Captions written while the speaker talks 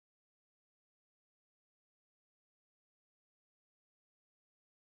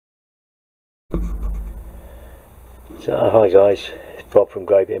So hi guys, it's Bob from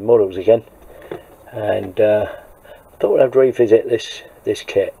Grey Beard Models again, and I thought I'd revisit this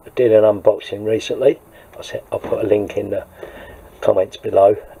kit. I did an unboxing recently. I'll put a link in the comments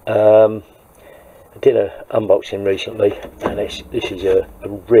below. I did an unboxing recently, and this is a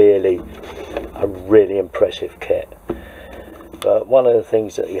really impressive kit. But one of the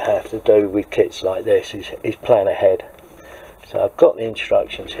things that you have to do with kits like this is plan ahead. So I've got the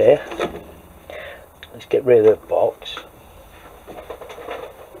instructions here. Let's get rid of the box.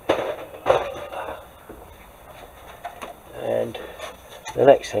 And the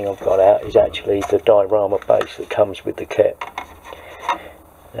next thing I've got out is actually the diorama base that comes with the kit.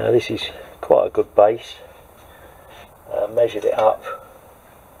 Now this is quite a good base. I measured it up,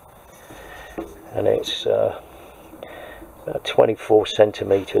 and it's about 24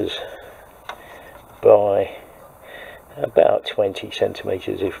 centimeters by about 20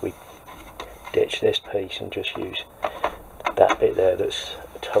 centimeters if we ditch this piece and just use that bit there that's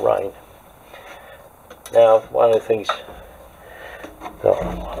terrain. Now, one of the things that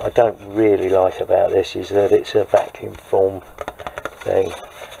I don't really like about this is that it's a vacuum form thing,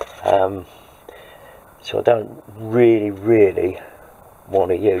 so I don't really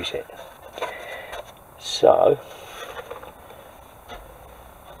want to use it. So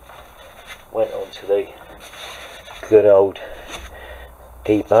went on to the good old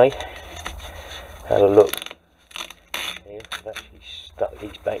eBay, had a look here. I've actually stuck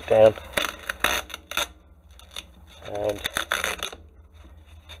these back down and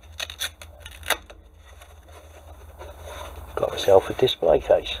got myself a display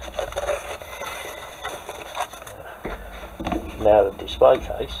case. Now the display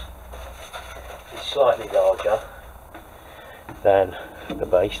case is slightly larger than the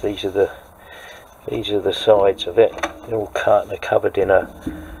base. These are the sides of it. They're all cut and they're covered in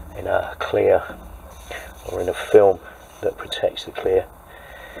a clear, or in a film that protects the clear.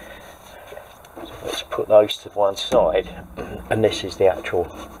 So let's put those to one side, and this is the actual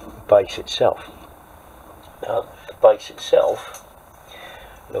base itself. Now the base itself,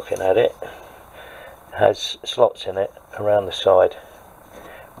 looking at it, has slots in it around the side,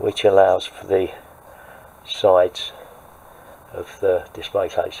 which allows for the sides of the display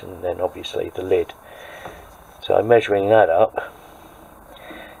case, and then obviously the lid. So I'm measuring that up,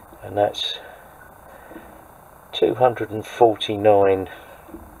 and that's 249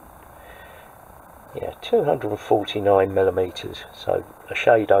 millimeters, so a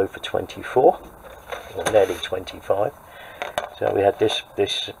shade over 24, or nearly 25. So we had this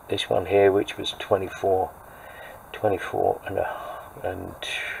one here, which was 24 and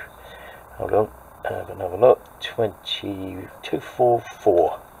hold on, have another look,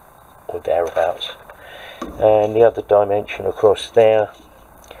 244 or thereabouts, and the other dimension across there,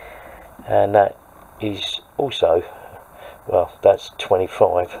 and that is also, well, that's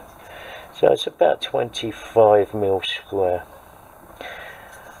 25, so it's about 25 mil square.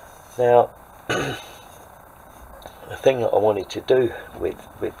 Now the thing that I wanted to do with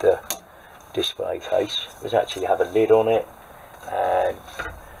the display case was actually have a lid on it, and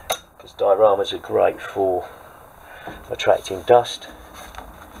because dioramas are great for attracting dust.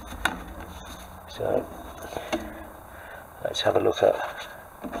 So let's have a look at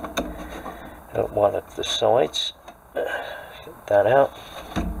one of the sides. Get that out,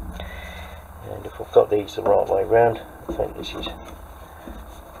 and if I've got these the right way round, I think this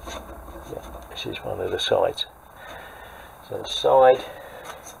is one of the sides. So the side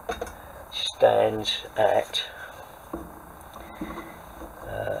stands at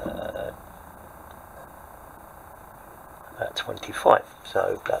about 25,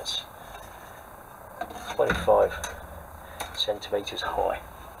 so that's 25 centimeters high.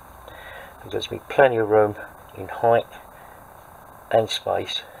 It gives me plenty of room in height and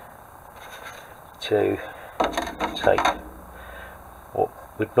space to take what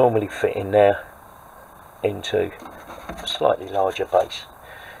would normally fit in there into a slightly larger base.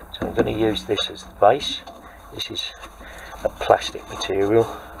 So I'm going to use this as the base. This is a plastic material,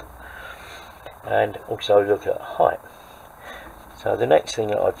 and also look at height. So the next thing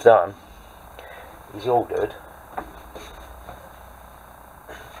that I've done is ordered,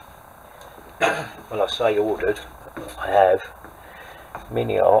 well, I say ordered, I have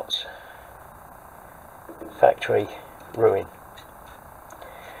MiniArt factory ruin,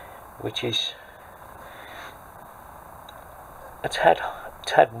 which is a tad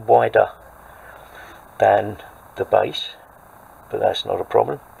wider than the base, but that's not a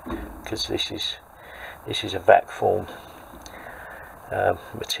problem because this is a vac form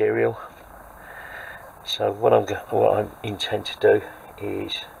material. So what I intend to do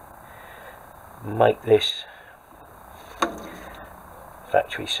is make this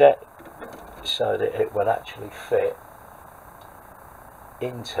factory set so that it will actually fit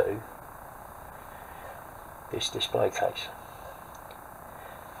into this display case.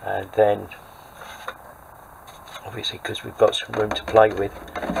 And then obviously, because we've got some room to play with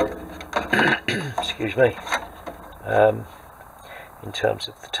excuse me, in terms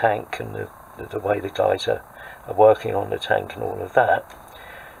of the tank and the way the guys are working on the tank and all of that,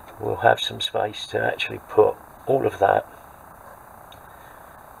 we'll have some space to actually put all of that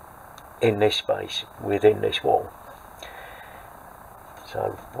in this space within this wall.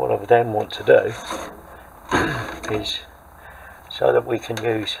 So what I would then want to do is, so that we can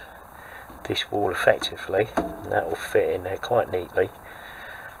use this wall effectively, and that will fit in there quite neatly,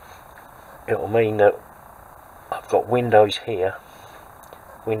 it will mean that I've got windows here,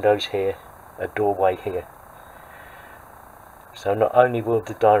 a doorway here. So not only will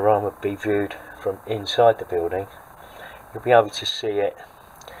the diorama be viewed from inside the building, you'll be able to see it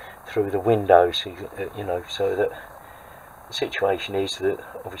through the windows, you know, so that the situation is that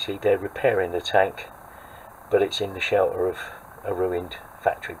obviously they're repairing the tank, but it's in the shelter of a ruined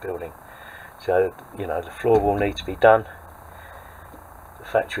factory building. So, you know, the floor will need to be done, the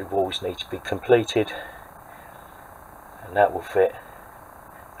factory walls need to be completed, and that will fit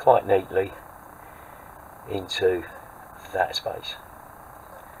quite neatly into that space.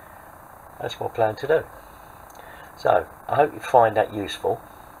 That's what I plan to do. So I hope you find that useful.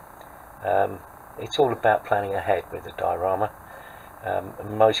 It's all about planning ahead with the diorama.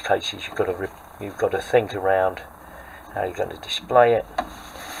 In most cases you've got to think around how you're going to display it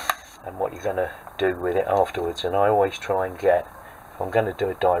and what you're going to do with it afterwards. And I always try and get, if I'm going to do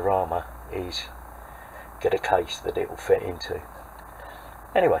a diorama, is get a case that it will fit into.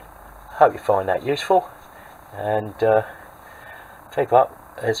 Anyway, hope you find that useful, and keep up.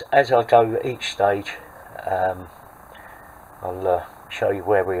 As I go each stage, I'll show you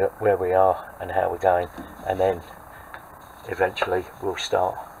where we are and how we're going, and then eventually we'll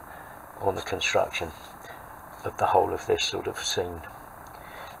start on the construction of the whole of this sort of scene.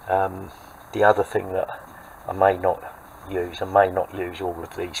 The other thing that I may not use all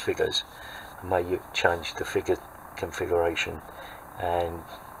of these figures. I may change the figure configuration and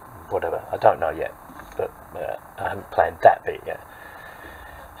whatever, I don't know yet, but I haven't planned that bit yet.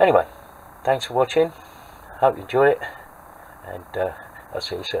 Anyway, thanks for watching, hope you enjoy it, and I'll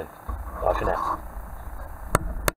see you soon. Bye for now.